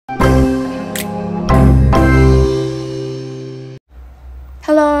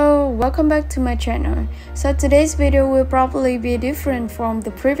welcome back to my channel. So today's video will probably be different from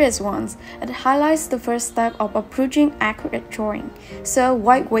the previous ones. It highlights the first step of approaching accurate drawing. So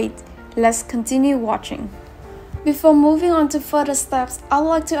why wait? Let's continue watching. Before moving on to further steps, I'd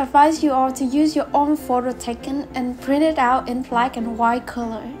like to advise you all to use your own photo taken and print it out in black and white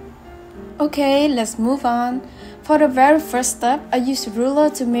color. Okay, let's move on. For the very first step, I used a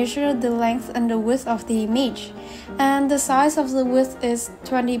ruler to measure the length and the width of the image. And the size of the width is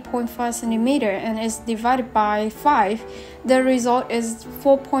 20.5 cm and is divided by 5. The result is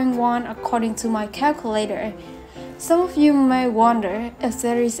 4.1 according to my calculator. Some of you may wonder if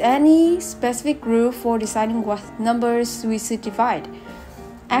there is any specific rule for deciding what numbers we should divide.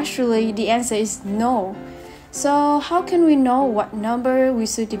 Actually, the answer is no. So how can we know what number we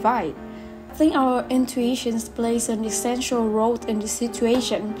should divide? I think our intuition plays an essential role in this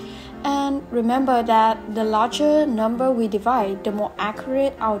situation. And remember that the larger number we divide, the more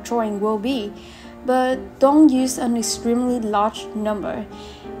accurate our drawing will be. But don't use an extremely large number,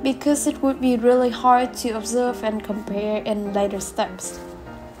 because it would be really hard to observe and compare in later steps.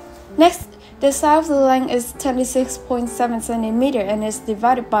 Next, the size of the length is 26.7 cm and is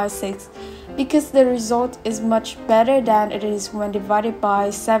divided by 6, because the result is much better than it is when divided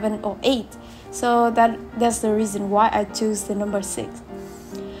by 7 or 8. So that's the reason why I choose the number 6.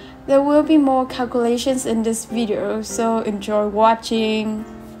 There will be more calculations in this video, so enjoy watching.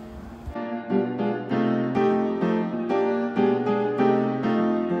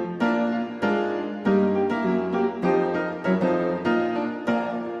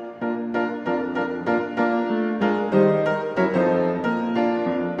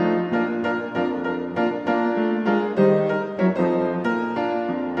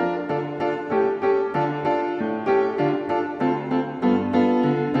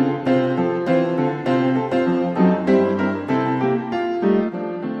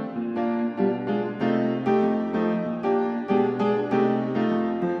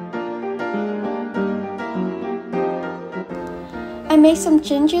 I made some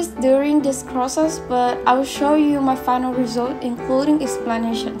changes during this process, but I will show you my final result including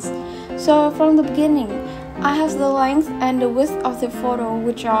explanations. So from the beginning, I have the length and the width of the photo,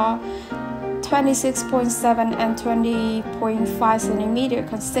 which are 26.7 and 20.5 cm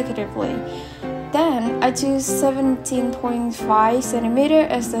consecutively. Then I choose 17.5 cm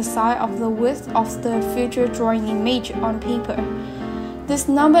as the size of the width of the future drawing image on paper. This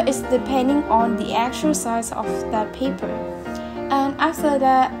number is depending on the actual size of that paper. And after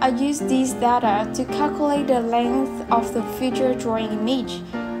that, I use these data to calculate the length of the future drawing image.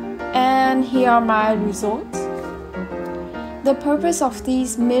 And here are my results. The purpose of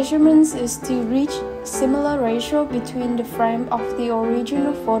these measurements is to reach similar ratio between the frame of the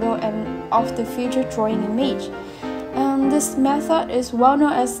original photo and of the future drawing image. And this method is well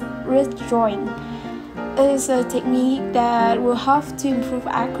known as ridge drawing. It is a technique that will help to improve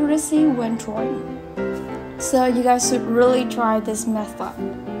accuracy when drawing. So you guys should really try this method.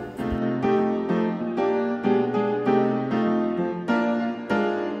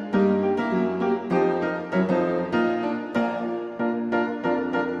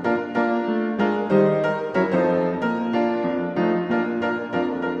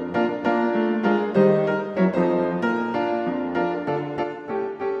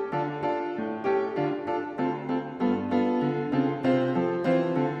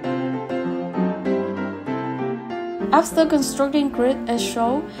 After constructing grid as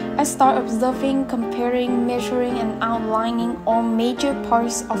shown, I start observing, comparing, measuring, and outlining all major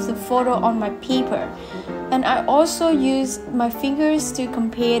parts of the photo on my paper. And I also use my fingers to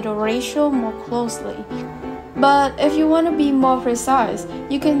compare the ratio more closely. But if you want to be more precise,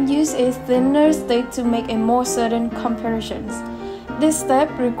 you can use a thinner stick to make a more certain comparisons. This step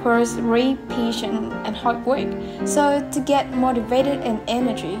requires great patience and hard work, so to get motivated and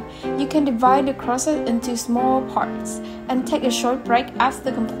energy, you can divide the process into small parts and take a short break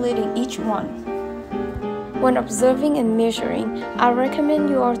after completing each one. When observing and measuring, I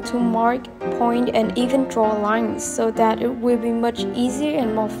recommend you all to mark, point, and even draw lines so that it will be much easier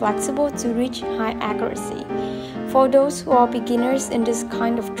and more flexible to reach high accuracy. For those who are beginners in this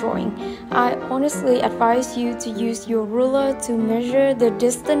kind of drawing, I honestly advise you to use your ruler to measure the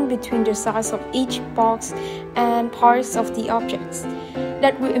distance between the size of each box and parts of the objects.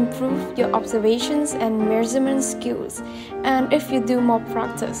 That will improve your observations and measurement skills. And if you do more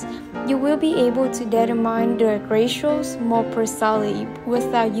practice, you will be able to determine the ratios more precisely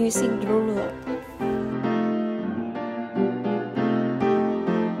without using the ruler.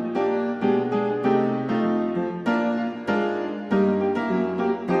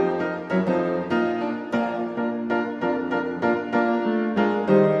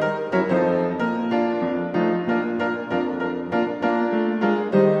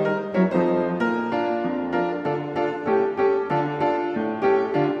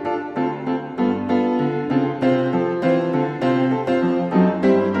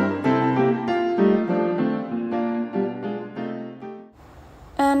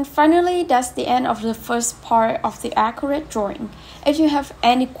 Finally, that's the end of the first part of the accurate drawing. If you have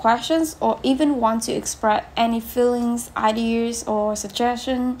any questions or even want to express any feelings, ideas, or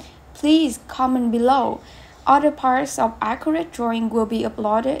suggestions, please comment below. Other parts of accurate drawing will be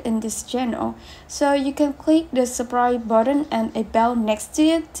uploaded in this channel, so you can click the subscribe button and a bell next to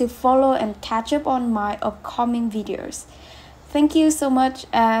it to follow and catch up on my upcoming videos. Thank you so much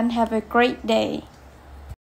and have a great day.